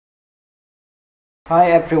Hi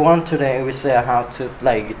everyone, today we say how to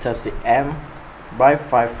play guitar the M by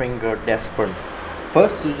 5-finger descent.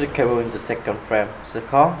 First use the cable in the second frame. The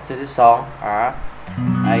chord to the song are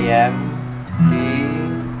A M, E,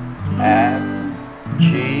 F,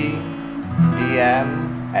 G, D,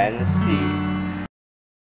 M, and C.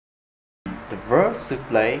 The verse to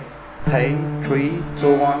play play 3,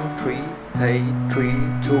 2, 1, 3, play 3,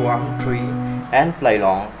 2, 1, 3, and play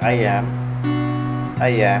long A M,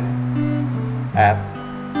 F,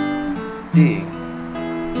 D,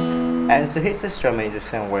 and the hit system is the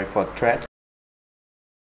same way for thread.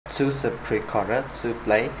 Choose the pre-chorus to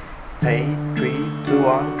play 3, 2,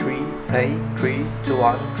 1, 3, play 3, 2,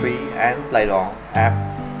 1, 3, and play long F,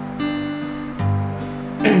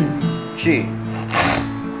 G.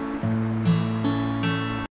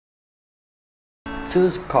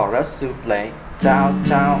 Choose chorus to play down,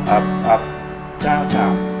 down, up, up, down,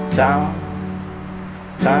 down, down,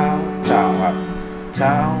 down, down, up,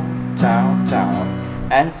 down, down, down,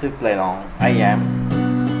 and to play long A M,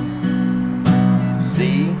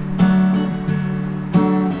 C,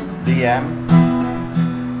 D, M,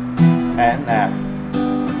 and F.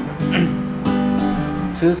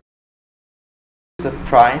 Choose the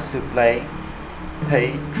price to play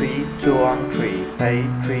 3, 2, 1, 3, play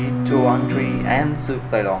 3, 2, 1, 3, and to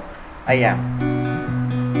play long A M,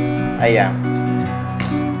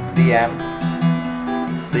 D, M,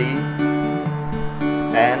 C,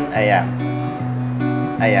 and A M,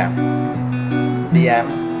 D, M,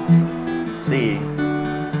 C,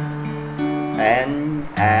 and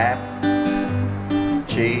F,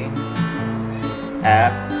 G,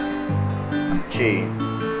 F, G.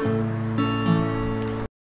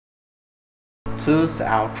 Choose the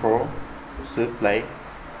outro to play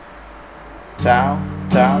down,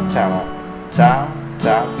 down, down, down,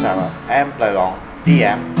 down, down, and play long D,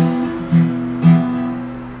 M,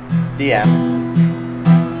 D, M,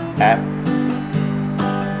 F,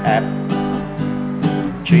 F,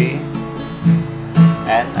 G,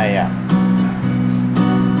 and A M.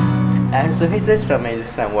 And the hit system is the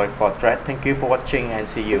same way for thread. Thank you for watching and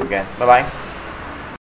see you again. Bye bye.